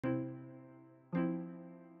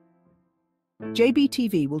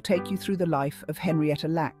JBTV will take you through the life of Henrietta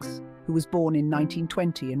Lacks, who was born in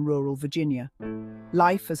 1920 in rural Virginia.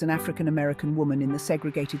 Life as an African-American woman in the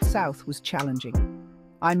segregated South was challenging.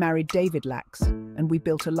 I married David Lacks, and we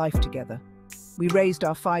built a life together. We raised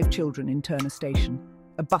our 5 children in Turner Station,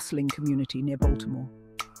 a bustling community near Baltimore.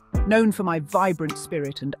 Known for my vibrant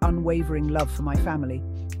spirit and unwavering love for my family,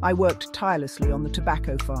 I worked tirelessly on the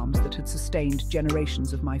tobacco farms that had sustained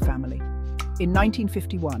generations of my family. In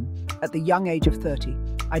 1951, at the young age of 30,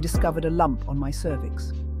 I discovered a lump on my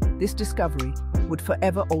cervix. This discovery would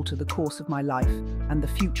forever alter the course of my life and the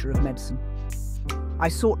future of medicine. I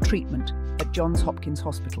sought treatment at Johns Hopkins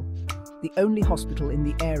Hospital, the only hospital in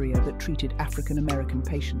the area that treated African-American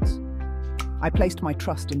patients. I placed my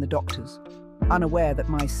trust in the doctors, unaware that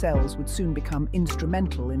my cells would soon become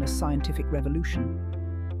instrumental in a scientific revolution.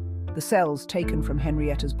 The cells taken from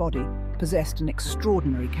Henrietta's body possessed an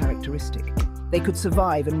extraordinary characteristic. They could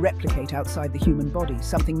survive and replicate outside the human body,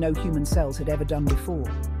 something no human cells had ever done before.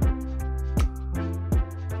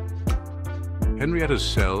 Henrietta's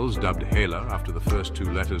cells, dubbed HeLa after the first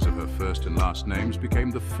 2 letters of her first and last names,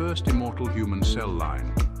 became the first immortal human cell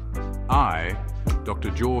line. I,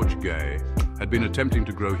 Dr. George Gay, had been attempting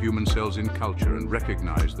to grow human cells in culture and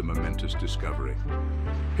recognized the momentous discovery.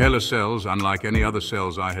 HeLa cells, unlike any other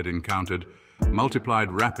cells I had encountered,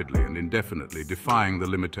 multiplied rapidly and indefinitely, defying the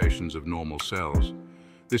limitations of normal cells.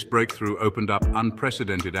 This breakthrough opened up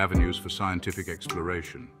unprecedented avenues for scientific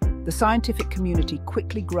exploration. The scientific community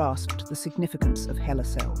quickly grasped the significance of HeLa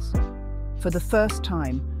cells. For the first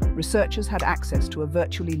time, researchers had access to a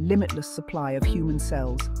virtually limitless supply of human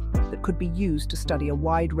cells that could be used to study a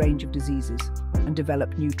wide range of diseases and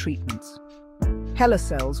develop new treatments. HeLa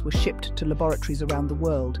cells were shipped to laboratories around the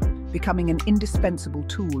world, becoming an indispensable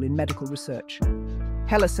tool in medical research.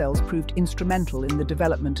 HeLa cells proved instrumental in the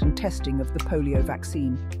development and testing of the polio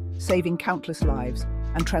vaccine, saving countless lives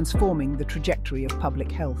and transforming the trajectory of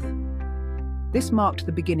public health. This marked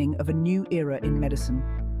the beginning of a new era in medicine,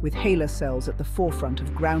 with HeLa cells at the forefront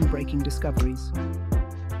of groundbreaking discoveries.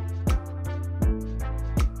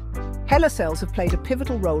 HeLa cells have played a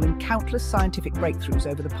pivotal role in countless scientific breakthroughs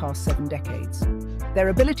over the past 7 decades. Their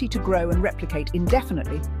ability to grow and replicate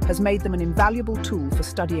indefinitely has made them an invaluable tool for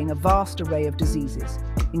studying a vast array of diseases,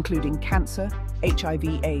 including cancer,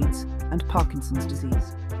 HIV/AIDS, and Parkinson's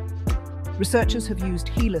disease. Researchers have used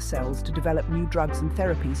HeLa cells to develop new drugs and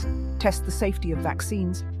therapies, test the safety of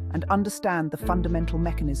vaccines, and understand the fundamental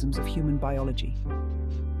mechanisms of human biology.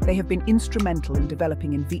 They have been instrumental in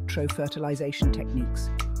developing in vitro fertilization techniques,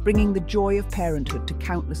 bringing the joy of parenthood to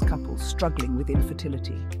countless couples struggling with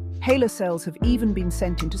infertility. HeLa cells have even been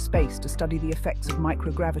sent into space to study the effects of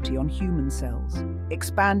microgravity on human cells,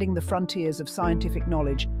 expanding the frontiers of scientific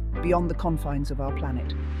knowledge beyond the confines of our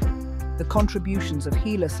planet. The contributions of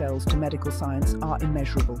HeLa cells to medical science are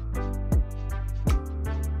immeasurable.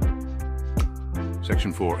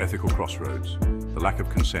 Section 4, Ethical Crossroads, the lack of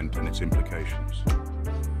consent and its implications.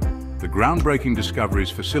 The groundbreaking discoveries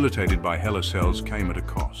facilitated by HeLa cells came at a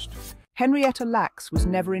cost. Henrietta Lacks was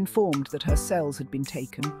never informed that her cells had been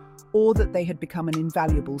taken or that they had become an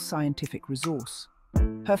invaluable scientific resource.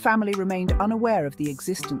 Her family remained unaware of the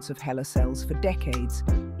existence of HeLa cells for decades,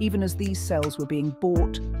 even as these cells were being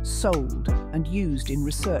bought, sold, and used in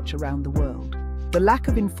research around the world. The lack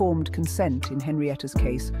of informed consent in Henrietta's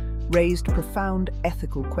case raised profound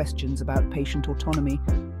ethical questions about patient autonomy,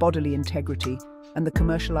 bodily integrity, and the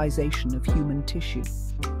commercialization of human tissue.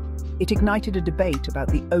 It ignited a debate about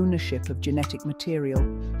the ownership of genetic material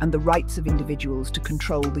and the rights of individuals to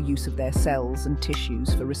control the use of their cells and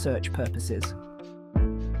tissues for research purposes.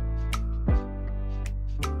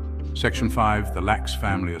 Section 5, The Lacks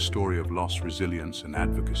Family, a story of loss, resilience, and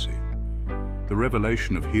advocacy. The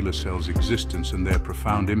revelation of HeLa cells' existence and their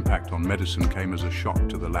profound impact on medicine came as a shock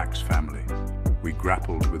to the Lacks family. We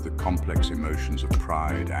grappled with the complex emotions of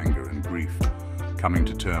pride, anger, and grief, coming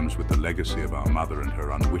to terms with the legacy of our mother and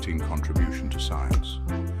her unwitting contribution to science.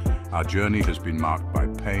 Our journey has been marked by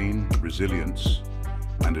pain, resilience,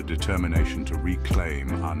 and a determination to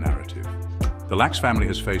reclaim our narrative. The Lacks family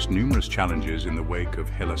has faced numerous challenges in the wake of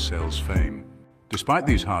HeLa cells' fame. Despite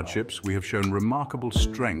these hardships, we have shown remarkable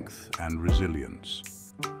strength and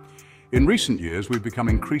resilience. In recent years, we've become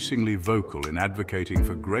increasingly vocal in advocating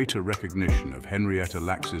for greater recognition of Henrietta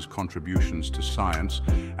Lacks' contributions to science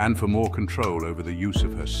and for more control over the use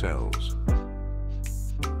of her cells.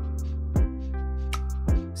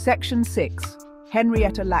 Section 6.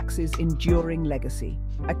 Henrietta Lacks' enduring legacy,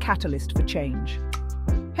 a catalyst for change.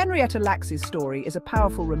 Henrietta Lacks' story is a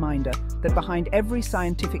powerful reminder that behind every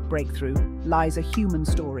scientific breakthrough lies a human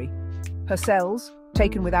story. Her cells,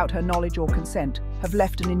 taken without her knowledge or consent, have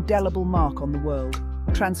left an indelible mark on the world,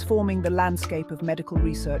 transforming the landscape of medical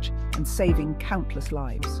research and saving countless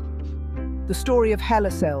lives. The story of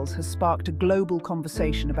HeLa cells has sparked a global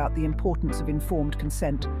conversation about the importance of informed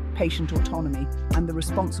consent, patient autonomy, and the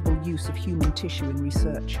responsible use of human tissue in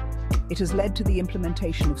research. It has led to the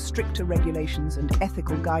implementation of stricter regulations and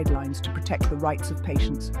ethical guidelines to protect the rights of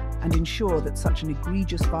patients and ensure that such an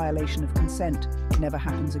egregious violation of consent never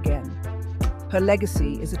happens again. Her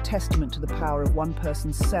legacy is a testament to the power of one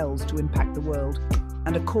person's cells to impact the world,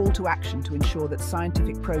 and a call to action to ensure that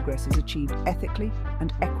scientific progress is achieved ethically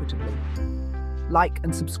and equitably. Like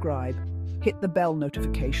and subscribe. Hit the bell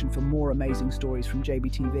notification for more amazing stories from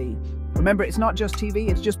JBTV. Remember, it's not just TV,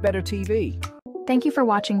 it's just better TV. Thank you for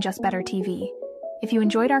watching Just Better TV. If you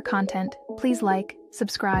enjoyed our content, please like,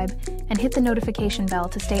 subscribe, and hit the notification bell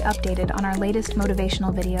to stay updated on our latest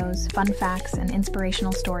motivational videos, fun facts, and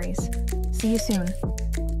inspirational stories. See you soon.